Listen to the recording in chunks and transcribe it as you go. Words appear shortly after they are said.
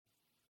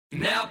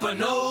Napa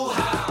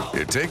know-how.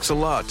 It takes a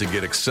lot to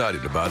get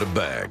excited about a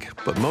bag,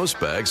 but most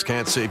bags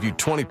can't save you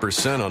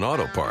 20% on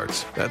auto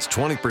parts. That's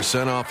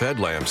 20% off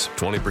headlamps,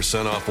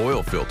 20% off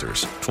oil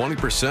filters,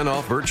 20%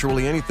 off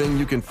virtually anything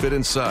you can fit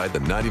inside the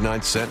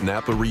 99-cent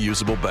Napa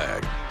reusable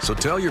bag. So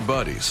tell your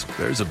buddies,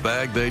 there's a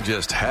bag they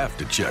just have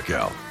to check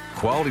out.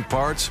 Quality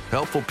parts,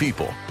 helpful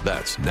people.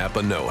 That's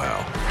Napa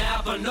know-how.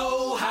 Napa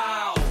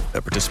know-how.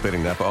 At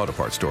participating Napa Auto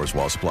Parts stores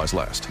while supplies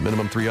last.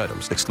 Minimum 3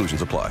 items.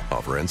 Exclusions apply.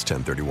 Offer ends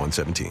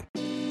 10/31/17.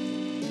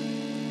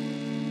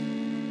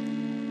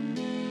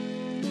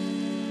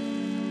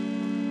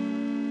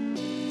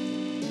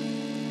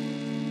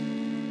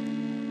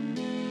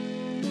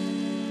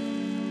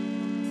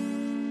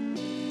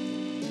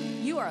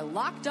 You are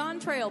Locked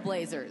On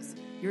Trailblazers,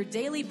 your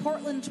daily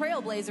Portland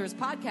Trailblazers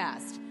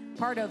podcast,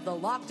 part of the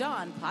Locked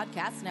On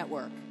Podcast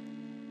Network.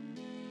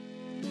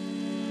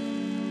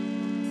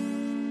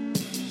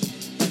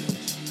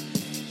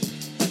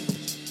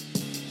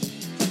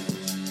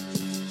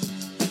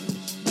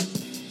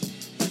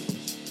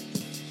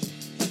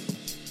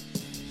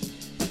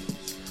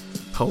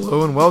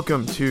 Hello and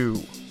welcome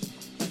to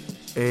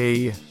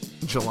a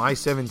July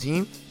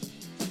 17th,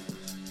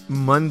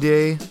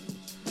 Monday,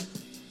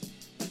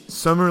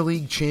 Summer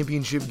League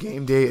Championship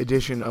Game Day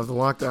edition of the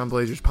Locked On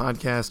Blazers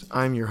podcast.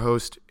 I'm your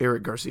host,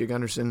 Eric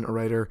Garcia-Gunderson, a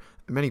writer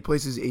at many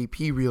places,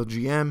 AP, Real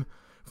GM,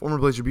 former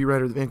Blazer beat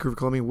writer of the Vancouver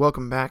Columbian.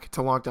 Welcome back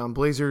to Locked On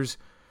Blazers,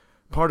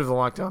 part of the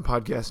Locked On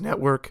Podcast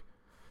Network.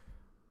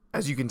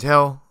 As you can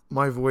tell,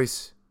 my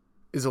voice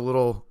is a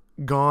little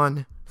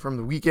gone from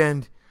the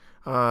weekend.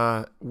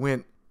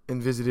 Went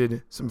and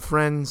visited some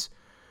friends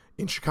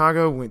in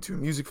Chicago, went to a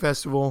music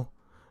festival.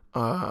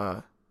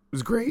 It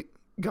was great.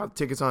 Got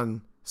tickets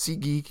on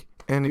SeatGeek,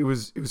 and it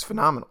was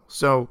phenomenal.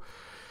 So,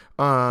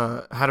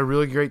 had a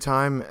really great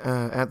time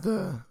at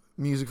the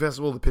music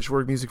festival, the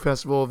Pitchfork Music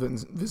Festival. Then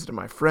visited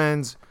my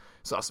friends,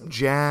 saw some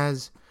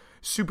jazz,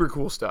 super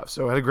cool stuff.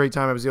 So, I had a great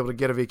time. I was able to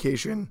get a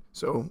vacation.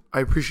 So, I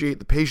appreciate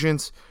the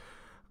patience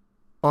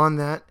on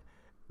that.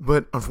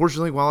 But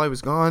unfortunately, while I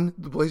was gone,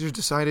 the Blazers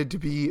decided to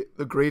be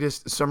the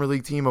greatest Summer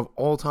League team of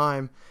all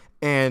time.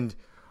 And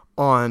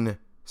on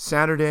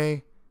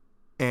Saturday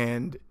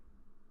and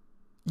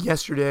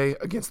yesterday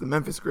against the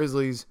Memphis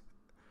Grizzlies,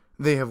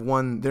 they have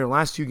won their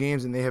last two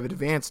games, and they have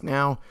advanced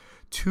now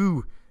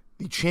to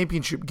the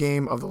championship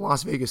game of the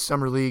Las Vegas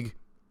Summer League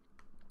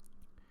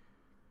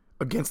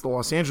against the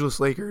Los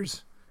Angeles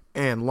Lakers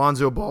and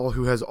Lonzo Ball,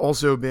 who has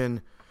also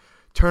been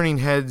turning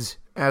heads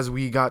as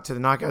we got to the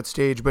knockout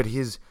stage, but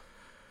his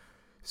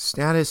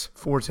status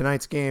for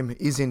tonight's game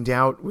is in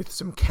doubt with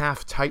some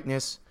calf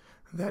tightness.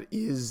 That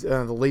is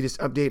the latest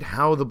update.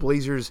 How the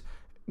Blazers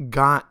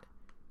got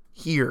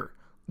here.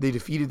 They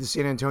defeated the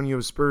San Antonio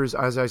Spurs,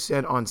 as I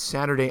said, on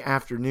Saturday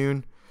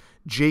afternoon.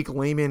 Jake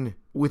Layman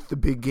with the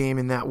big game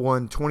in that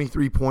one.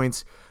 23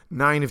 points,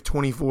 9 of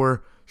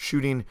 24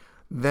 shooting.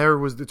 There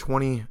was the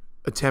 20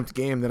 attempt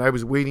game that I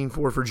was waiting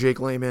for Jake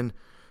Layman.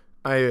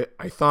 I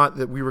thought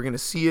that we were going to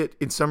see it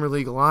in Summer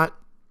League a lot.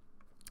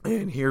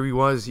 And here he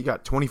was. He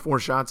got 24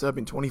 shots up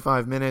in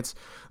 25 minutes,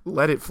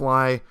 let it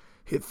fly,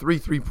 hit 3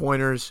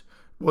 3-pointers.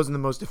 Wasn't the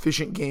most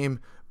efficient game,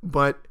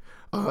 but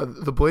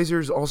the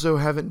Blazers also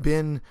haven't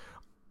been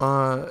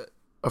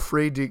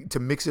afraid to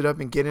mix it up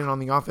and get in on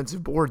the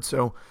offensive board.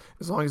 So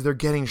as long as they're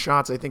getting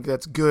shots, I think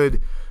that's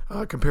good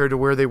compared to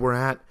where they were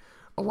at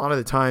a lot of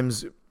the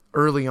times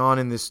early on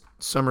in this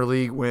Summer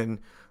League when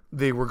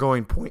they were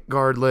going point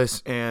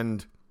guardless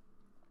and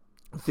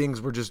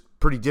things were just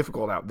pretty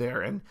difficult out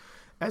there. And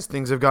as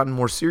things have gotten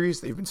more serious,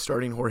 they've been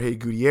starting Jorge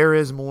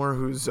Gutierrez more,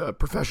 who's a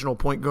professional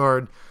point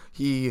guard.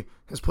 He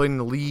has played in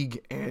the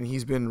league, and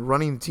he's been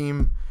running the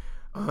team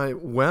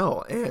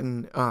well.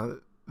 And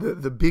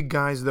the big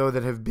guys, though,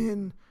 that have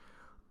been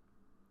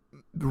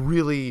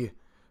really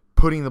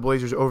putting the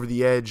Blazers over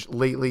the edge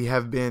lately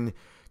have been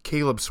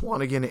Caleb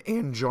Swanigan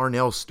and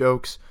Jarnell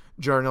Stokes.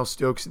 Jarnell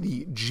Stokes,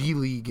 the G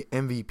League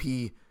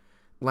MVP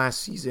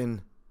last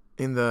season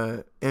in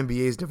the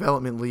NBA's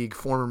Development League,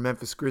 former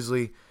Memphis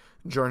Grizzly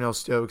Jarnell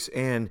Stokes,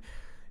 and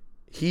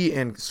he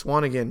and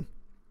Swanigan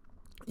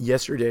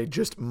yesterday,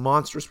 just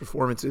monstrous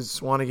performances.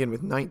 Swanigan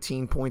with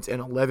 19 points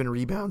and 11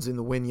 rebounds in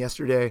the win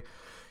yesterday.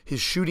 His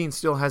shooting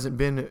still hasn't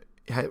been,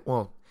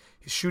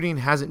 his shooting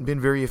hasn't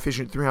been very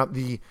efficient throughout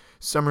the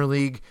Summer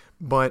League,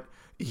 but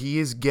he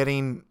is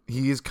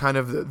kind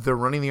of the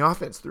running the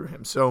offense through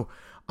him. So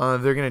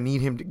they're going to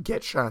need him to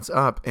get shots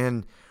up,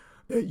 and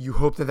you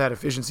hope that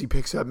efficiency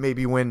picks up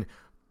maybe when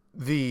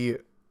the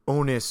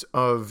onus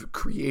of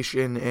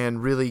creation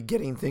and really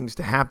getting things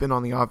to happen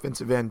on the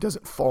offensive end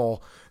doesn't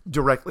fall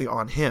directly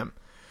on him.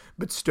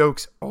 But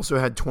Stokes also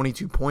had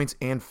 22 points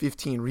and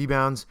 15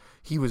 rebounds.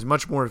 He was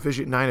much more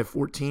efficient, 9 of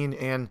 14,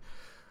 and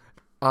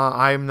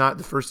I'm not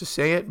the first to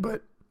say it,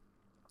 but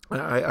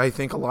I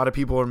think a lot of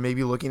people are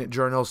maybe looking at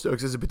Jarnell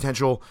Stokes as a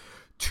potential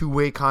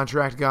two-way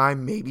contract guy.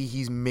 Maybe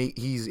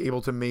he's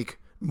able to make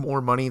more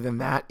money than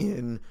that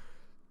in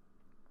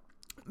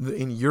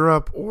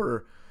Europe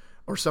or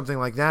something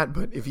like that.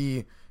 But if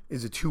he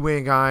is a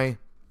two-way guy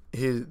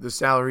The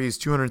salary is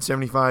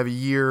 $275,000 a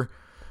year,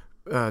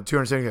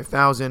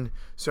 $275,000.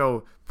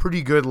 So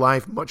pretty good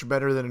life, much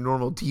better than a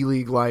normal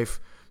D-League life.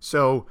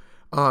 So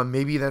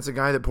maybe that's a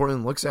guy that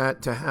Portland looks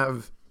at to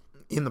have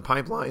in the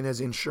pipeline as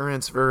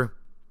insurance for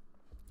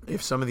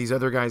if some of these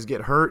other guys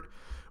get hurt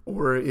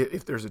or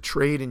if there's a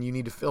trade and you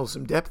need to fill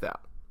some depth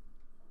out.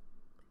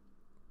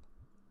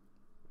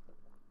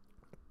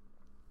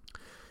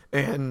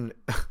 And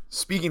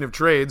speaking of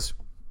trades,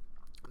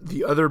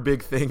 the other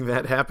big thing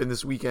that happened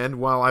this weekend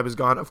while I was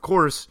gone, of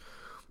course,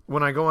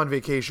 when I go on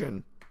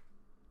vacation,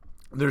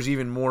 there's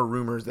even more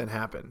rumors that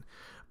happen.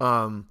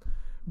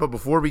 But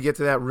before we get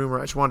to that rumor,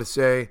 I just want to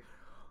say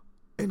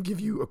and give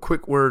you a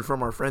quick word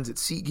from our friends at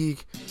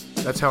SeatGeek.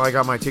 That's how I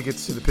got my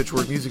tickets to the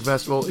Pitchfork Music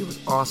Festival. It was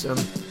awesome,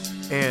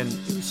 and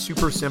it was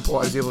super simple.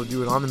 I was able to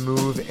do it on the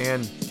move,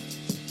 and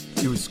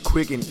it was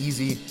quick and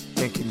easy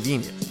and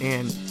convenient.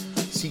 And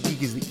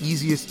SeatGeek is the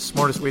easiest,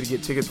 smartest way to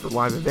get tickets for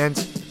live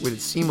events. With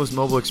its seamless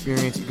mobile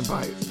experience, you can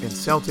buy and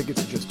sell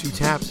tickets in just 2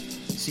 taps.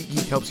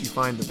 SeatGeek helps you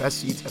find the best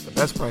seats at the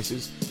best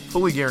prices,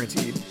 fully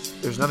guaranteed.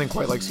 There's nothing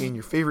quite like seeing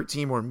your favorite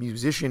team or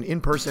musician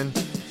in person,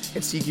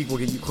 and SeatGeek will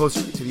get you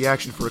closer to the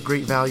action for a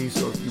great value.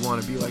 So if you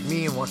want to be like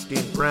me and watch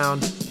Danny Brown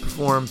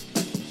perform,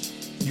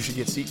 you should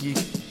get SeatGeek.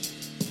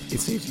 It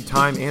saves you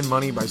time and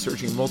money by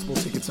searching multiple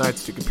ticket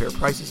sites to compare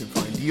prices and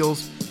find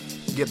deals.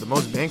 You get the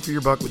most bang for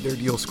your buck with their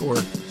deal score.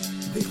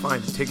 They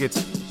find tickets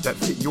that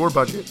fit your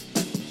budget,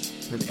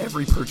 and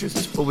every purchase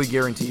is fully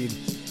guaranteed.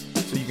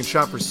 So you can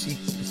shop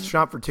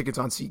for tickets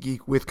on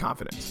SeatGeek with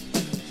confidence.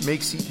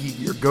 Make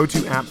SeatGeek your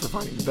go-to app for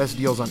finding the best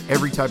deals on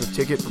every type of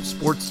ticket, from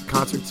sports,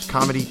 concerts,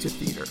 comedy, to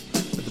theater.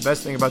 But the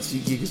best thing about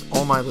SeatGeek is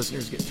all my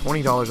listeners get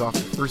 $20 off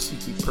their first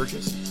SeatGeek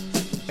purchase.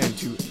 And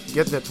to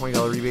get that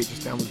 $20 rebate,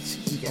 just download the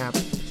SeatGeek app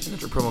and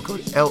enter promo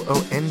code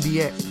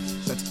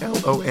LONBA. That's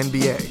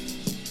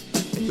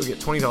LONBA. And you'll get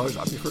 $20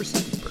 off your first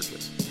SeatGeek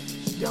purchase.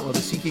 Download the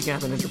SeatGeek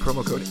app and enter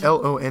promo code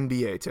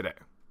LONBA today.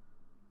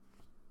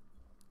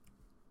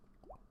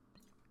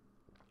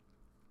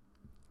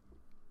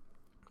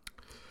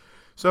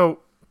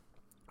 So,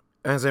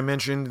 as I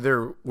mentioned,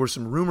 there were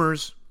some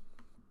rumors,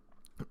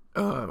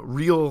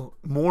 more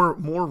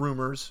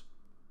rumors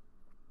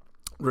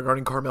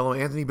regarding Carmelo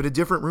Anthony, but a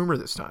different rumor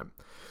this time.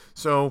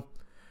 So,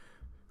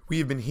 we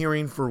have been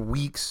hearing for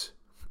weeks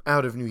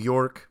out of New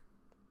York,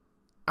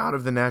 out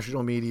of the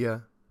national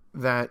media,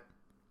 that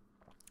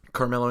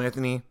Carmelo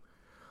Anthony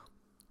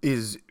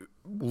is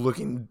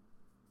looking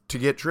to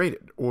get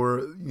traded,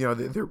 or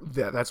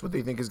that's what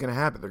they think is going to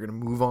happen. They're going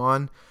to move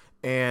on,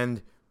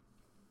 and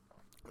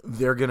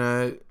they're going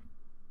to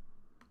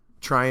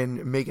try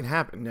and make it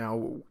happen.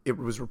 Now, it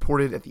was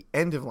reported at the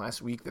end of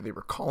last week that they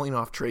were calling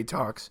off trade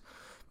talks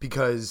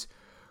because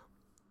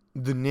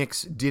the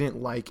Knicks didn't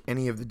like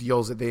any of the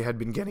deals that they had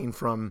been getting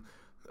from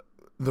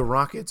the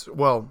Rockets.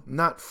 Well,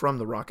 not from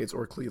the Rockets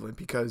or Cleveland,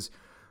 because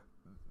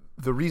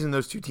the reason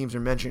those two teams are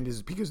mentioned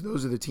is because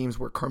those are the teams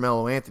where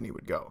Carmelo Anthony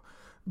would go.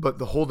 But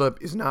the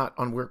holdup is not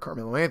on where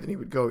Carmelo Anthony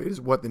would go. It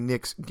is what the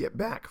Knicks get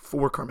back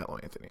for Carmelo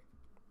Anthony.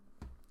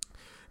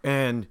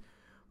 And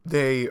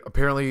they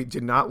apparently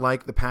did not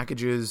like the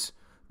packages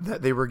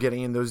that they were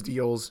getting in those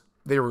deals.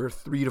 They were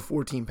 3 to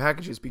 4 team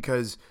packages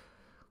because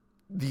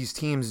these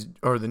teams,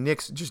 or the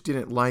Knicks, just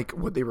didn't like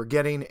what they were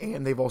getting,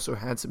 and they've also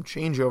had some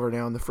changeover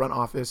now in the front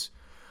office.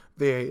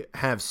 They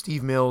have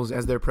Steve Mills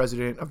as their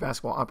president of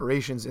basketball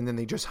operations, and then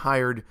they just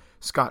hired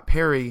Scott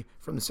Perry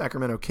from the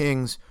Sacramento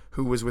Kings,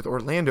 who was with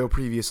Orlando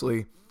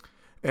previously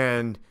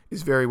and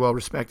is very well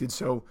respected.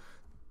 So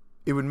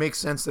it would make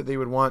sense that they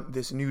would want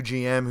this new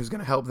GM who's going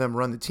to help them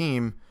run the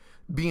team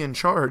be in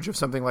charge of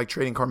something like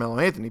trading Carmelo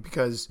Anthony,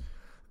 because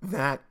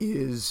that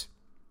is,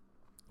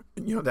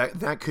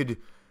 that could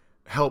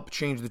help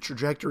change the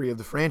trajectory of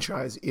the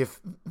franchise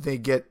if they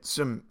get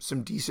some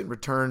decent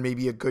return,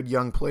 maybe a good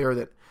young player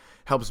that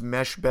helps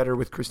mesh better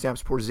with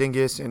Kristaps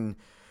Porzingis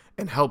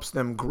and helps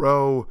them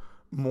grow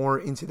more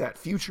into that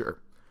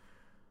future.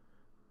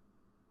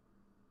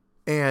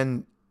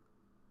 And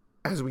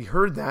as we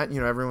heard that,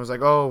 everyone was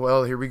like, oh,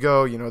 well, here we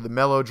go. The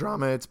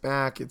melodrama, it's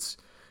back. It's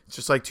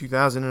just like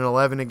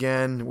 2011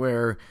 again,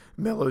 where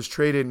Melo's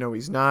traded. No,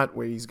 he's not.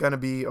 Where he's going to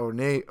be, or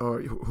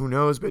who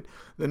knows. But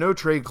the no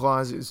trade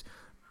clause is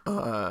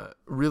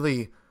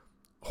really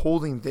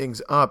holding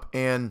things up.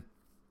 And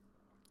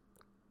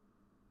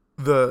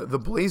the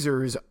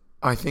Blazers,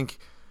 I think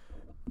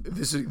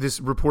this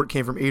report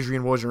came from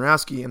Adrian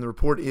Wojnarowski, and the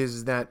report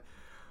is that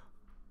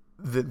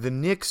the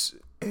Knicks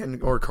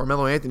or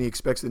Carmelo Anthony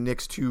expects the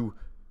Knicks to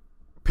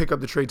pick up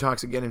the trade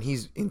talks again, and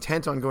he's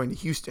intent on going to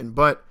Houston.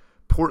 But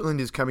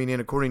Portland is coming in,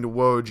 according to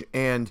Woj,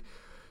 and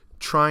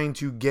trying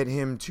to get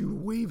him to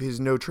waive his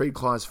no-trade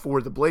clause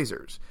for the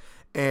Blazers.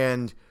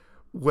 And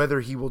whether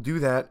he will do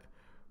that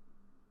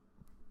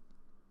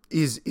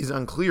is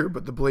unclear,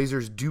 but the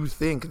Blazers do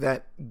think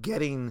that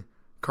getting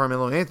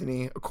Carmelo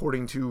Anthony,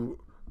 according to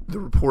the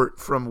report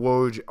from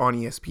Woj on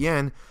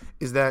ESPN,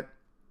 is that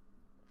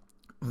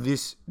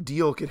this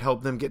deal could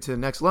help them get to the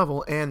next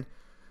level. And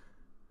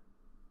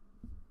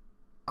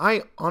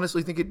I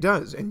honestly think it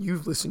does. And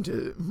you've listened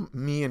to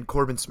me and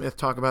Corbin Smith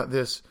talk about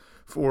this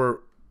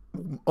for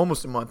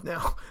almost a month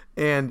now.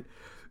 And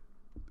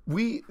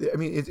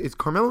it's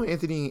Carmelo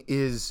Anthony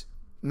is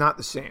not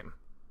the same.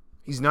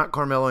 He's not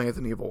Carmelo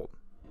Anthony of old.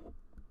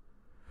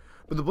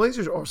 But the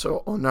Blazers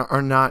also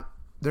are not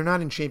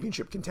in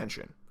championship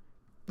contention.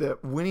 The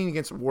winning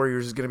against the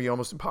Warriors is going to be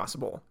almost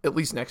impossible, at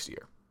least next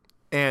year.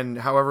 And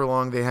however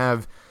long they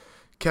have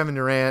Kevin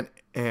Durant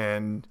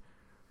and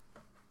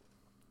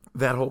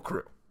that whole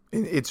crew,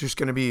 it's just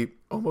going to be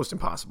almost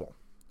impossible.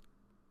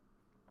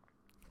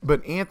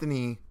 But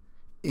Anthony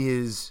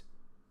is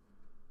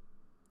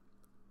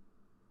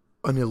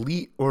an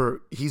elite,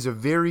 or he's a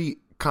very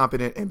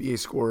competent NBA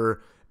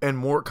scorer and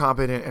more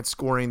competent at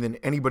scoring than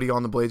anybody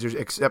on the Blazers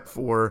except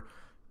for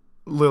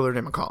Lillard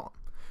and McCollum.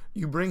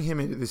 You bring him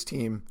into this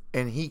team,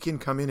 and he can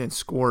come in and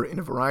score in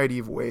a variety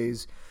of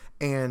ways,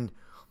 and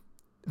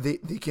they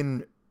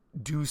can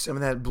do some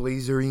of that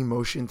Blazer-y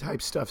motion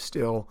type stuff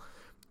still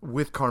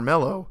with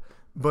Carmelo,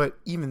 but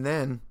even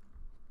then,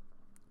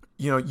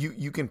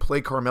 you can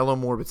play Carmelo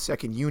more with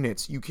second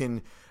units. You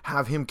can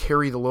have him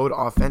carry the load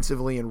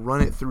offensively and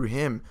run it through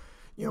him.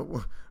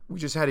 We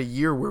just had a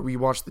year where we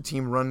watched the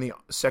team run the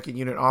second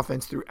unit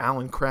offense through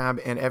Allen Crabbe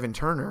and Evan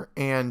Turner,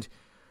 and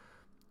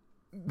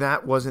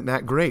that wasn't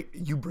that great.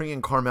 You bring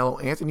in Carmelo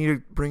Anthony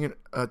to bring it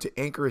to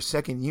anchor a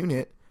second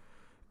unit,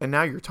 and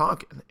now you're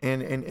talking,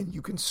 and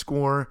you can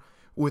score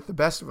with the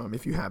best of them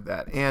if you have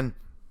that. And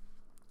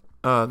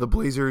the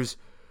Blazers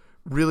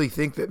really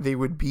think that they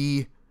would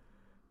be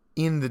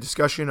in the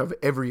discussion of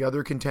every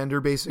other contender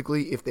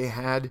basically if they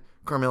had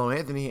Carmelo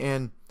Anthony,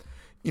 and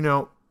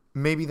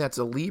maybe that's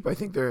a leap. I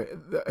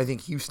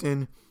think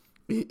Houston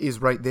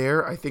is right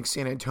there. I think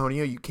San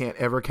Antonio, you can't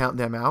ever count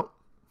them out.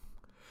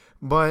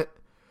 But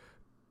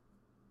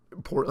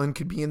Portland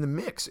could be in the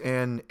mix,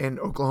 and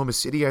Oklahoma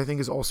City, I think,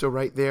 is also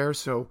right there.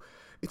 So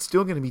it's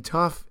still going to be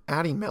tough.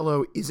 Adding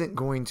Melo isn't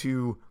going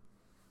to,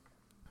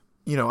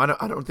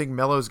 I don't think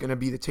Melo is going to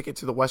be the ticket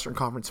to the Western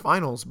Conference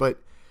Finals,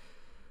 but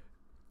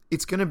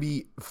it's going to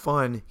be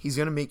fun. He's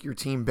going to make your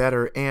team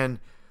better, and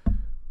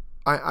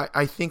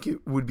I think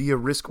it would be a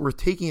risk worth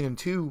taking. And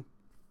two,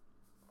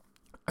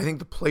 I think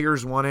the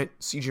players want it.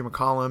 CJ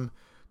McCollum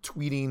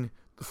tweeting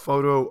the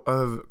photo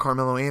of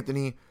Carmelo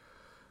Anthony.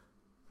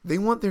 They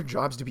want their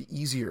jobs to be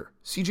easier.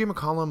 CJ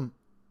McCollum,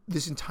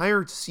 this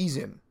entire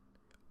season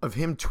of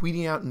him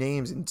tweeting out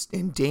names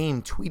and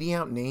Dame tweeting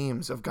out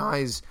names of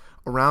guys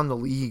around the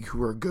league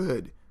who are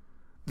good.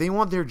 They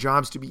want their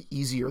jobs to be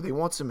easier. They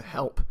want some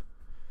help.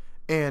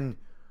 And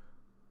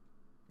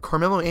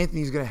Carmelo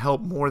Anthony is going to help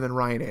more than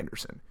Ryan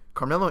Anderson.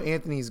 Carmelo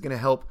Anthony is going to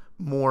help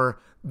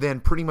more than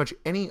pretty much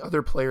any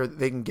other player that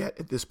they can get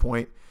at this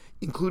point,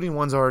 including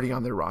ones already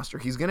on their roster.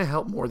 He's going to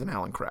help more than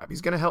Allen Crabbe.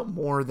 He's going to help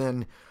more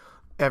than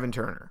Evan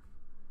Turner.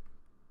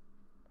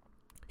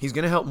 He's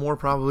going to help more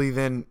probably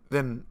than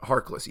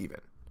Harkless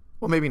even.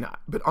 Well, maybe not.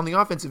 But on the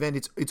offensive end,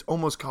 it's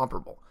almost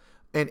comparable.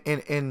 And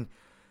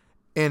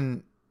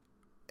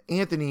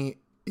Anthony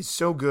is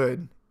so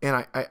good,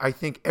 and I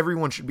think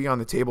everyone should be on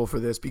the table for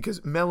this,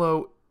 because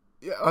Melo,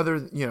 other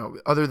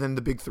than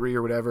the big three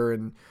or whatever,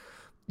 and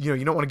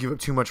you don't want to give up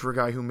too much for a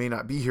guy who may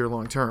not be here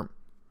long term.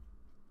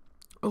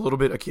 A little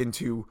bit akin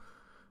to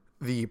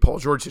the Paul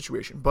George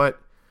situation, but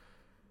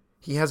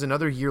he has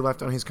another year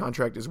left on his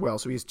contract as well,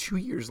 so he has 2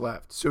 years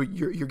left. So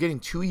you're getting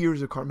 2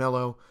 years of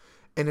Carmelo,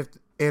 and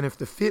if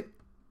the fit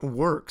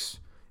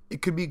works,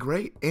 it could be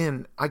great.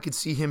 And I could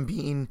see him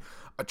being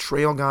a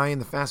trail guy in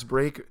the fast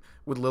break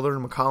with Lillard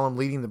and McCollum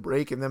leading the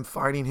break, and them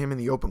finding him in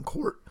the open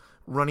court,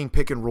 running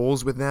pick and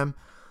rolls with them.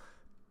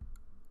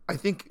 I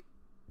think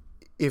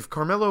if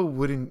Carmelo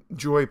would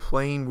enjoy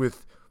playing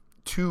with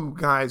two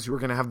guys who are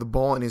going to have the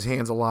ball in his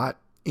hands a lot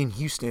in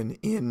Houston,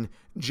 in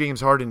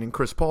James Harden and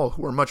Chris Paul,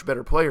 who are much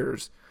better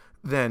players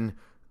than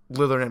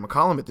Lillard and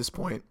McCollum at this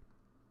point.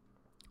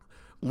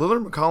 Lillard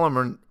and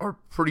McCollum are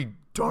pretty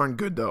darn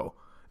good, though.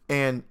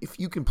 And if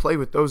you can play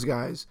with those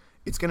guys,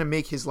 it's going to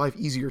make his life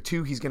easier,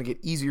 too. He's going to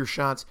get easier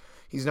shots.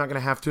 He's not going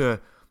to have to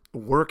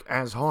work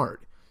as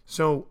hard.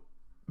 So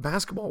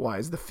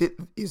basketball-wise, the fit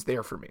is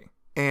there for me.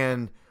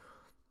 And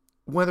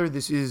whether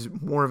this is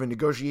more of a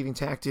negotiating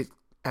tactic,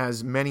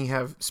 as many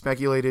have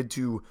speculated,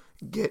 to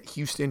get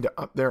Houston to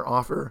up their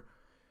offer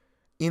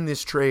in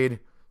this trade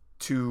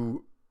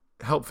to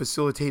help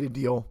facilitate a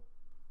deal,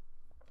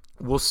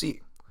 we'll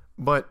see.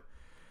 But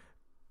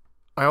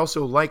I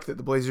also like that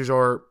the Blazers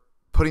are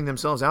putting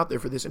themselves out there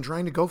for this and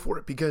trying to go for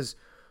it, because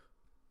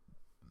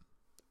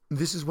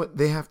this is what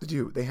they have to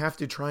do. They have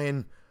to try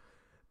and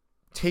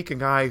take a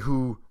guy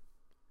who,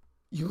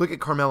 you look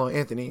at Carmelo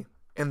Anthony,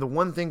 and the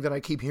one thing that I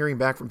keep hearing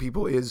back from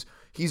people is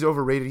he's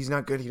overrated, he's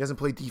not good, he doesn't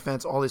play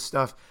defense, all this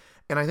stuff.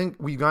 And I think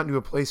we've gotten to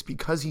a place,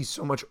 because he's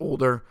so much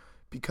older,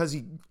 because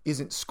he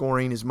isn't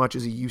scoring as much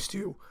as he used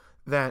to,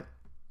 that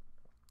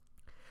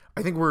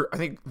I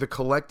think the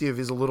collective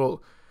is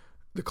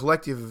the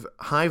collective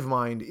hive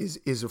mind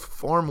is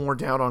far more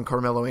down on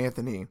Carmelo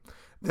Anthony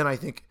than I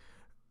think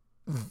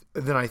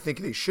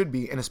they should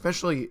be, and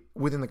especially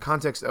within the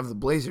context of the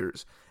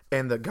Blazers.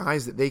 and the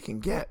guys that they can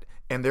get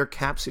and their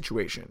cap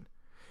situation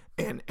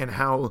and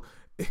how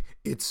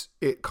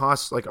it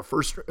costs like a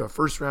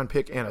first round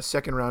pick and a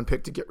second round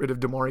pick to get rid of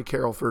Damari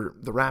Carroll for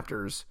the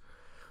Raptors.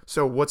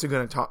 So what's it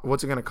going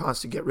to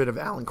cost to get rid of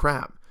Alan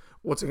Crabb?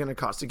 What's it going to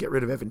cost to get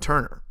rid of Evan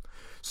Turner?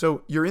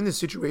 So you're in this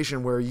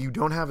situation where you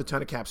don't have a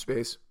ton of cap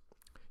space.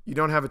 You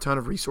don't have a ton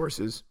of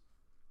resources.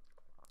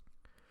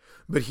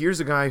 But here's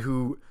a guy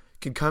who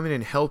can come in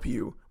and help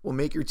you, will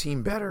make your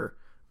team better,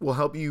 will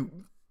help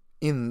you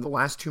in the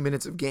last 2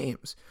 minutes of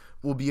games,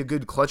 will be a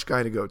good clutch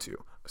guy to go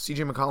to.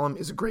 CJ McCollum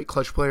is a great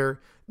clutch player.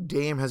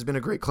 Dame has been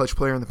a great clutch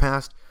player in the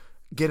past.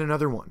 Get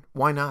another one.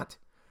 Why not?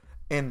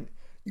 And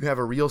you have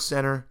a real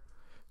center.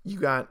 You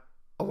got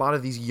a lot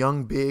of these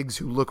young bigs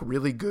who look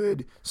really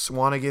good.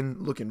 Swanigan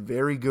looking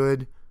very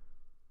good.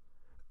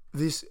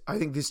 I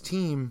think this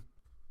team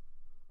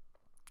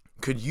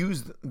could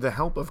use the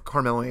help of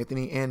Carmelo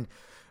Anthony, and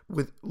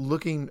with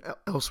looking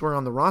elsewhere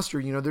on the roster,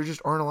 there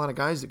just aren't a lot of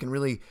guys that can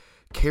really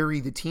carry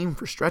the team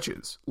for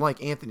stretches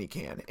like Anthony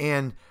can.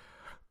 And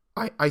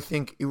I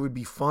think it would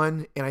be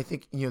fun. And I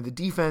think, the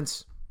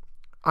defense,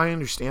 I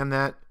understand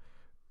that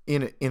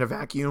in a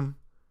vacuum,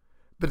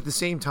 but at the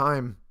same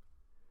time,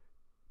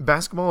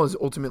 basketball is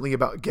ultimately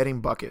about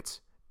getting buckets,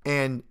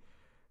 and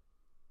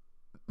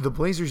the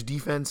Blazers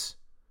defense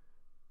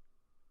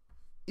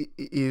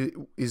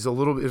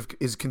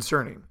is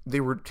concerning.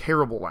 They were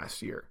terrible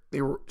last year.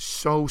 They were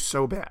so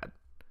bad.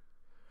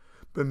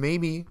 But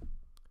maybe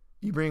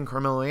you bring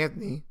Carmelo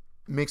Anthony,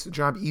 makes the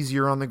job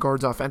easier on the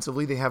guards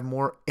offensively. They have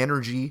more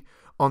energy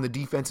on the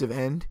defensive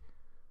end.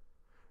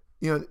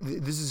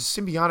 This is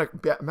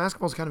symbiotic.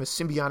 Basketball is kind of a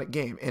symbiotic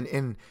game,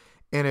 and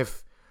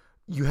if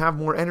you have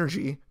more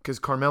energy because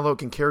Carmelo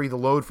can carry the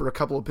load for a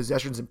couple of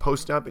possessions and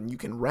post up, and you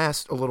can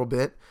rest a little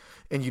bit,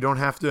 and you don't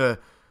have to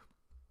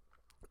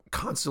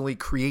constantly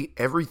create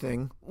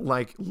everything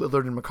like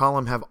Lillard and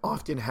McCollum have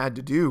often had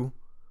to do,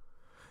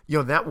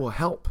 that will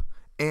help.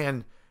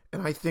 And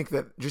I think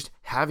that just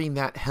having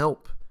that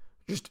help,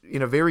 just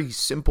in a very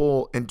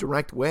simple and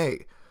direct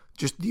way,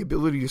 just the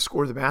ability to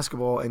score the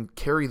basketball and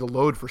carry the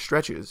load for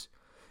stretches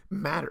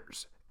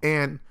matters.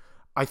 And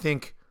I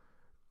think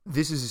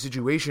this is a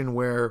situation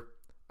where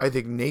I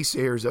think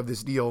naysayers of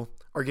this deal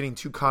are getting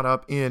too caught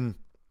up in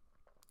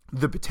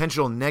the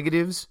potential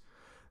negatives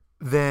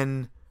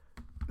than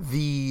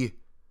the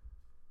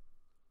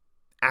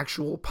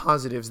actual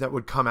positives that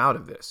would come out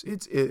of this.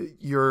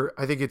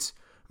 I think it's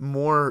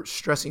more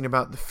stressing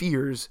about the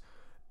fears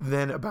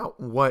than about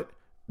what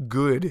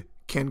good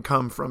can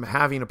come from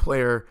having a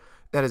player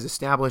that is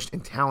established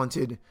and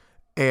talented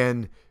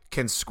and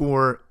can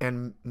score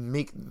and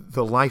make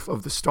the life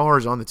of the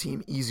stars on the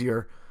team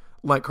easier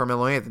like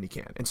Carmelo Anthony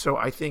can. And so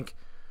I think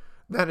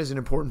that is an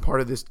important part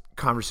of this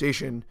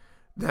conversation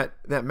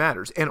that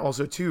matters. And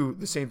also too,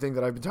 the same thing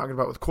that I've been talking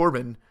about with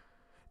Corbin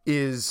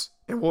is,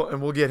 and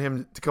we'll get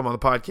him to come on the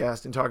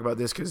podcast and talk about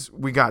this because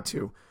we got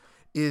to,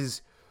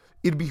 is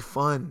it'd be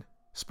fun.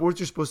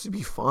 Sports are supposed to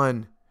be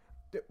fun.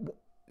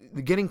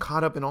 Getting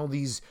caught up in all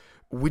these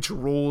which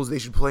roles they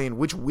should play and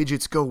which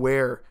widgets go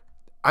where,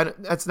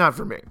 that's not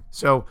for me.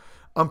 So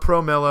I'm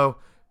pro Melo.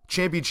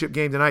 Championship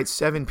game tonight,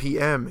 7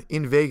 p.m.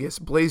 in Vegas.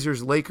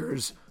 Blazers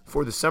Lakers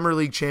for the Summer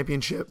League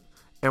Championship,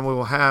 and we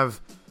will have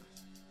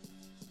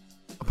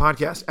a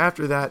podcast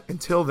after that.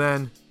 Until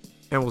then,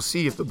 and we'll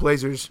see if the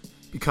Blazers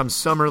become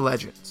summer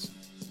legends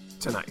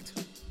tonight.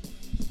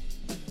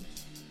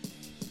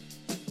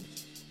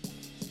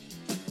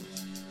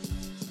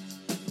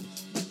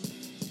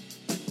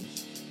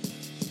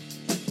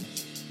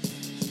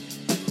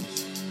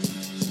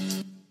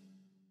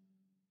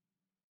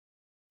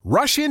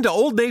 Rush into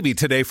Old Navy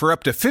today for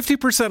up to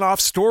 50% off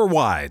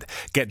store-wide.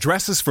 Get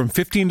dresses from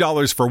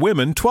 $15 for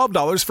women,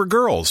 $12 for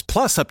girls,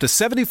 plus up to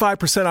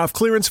 75% off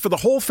clearance for the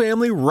whole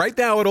family right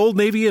now at Old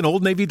Navy and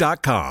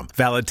OldNavy.com.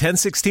 Valid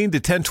 10/16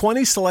 to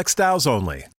 10/20, select styles only.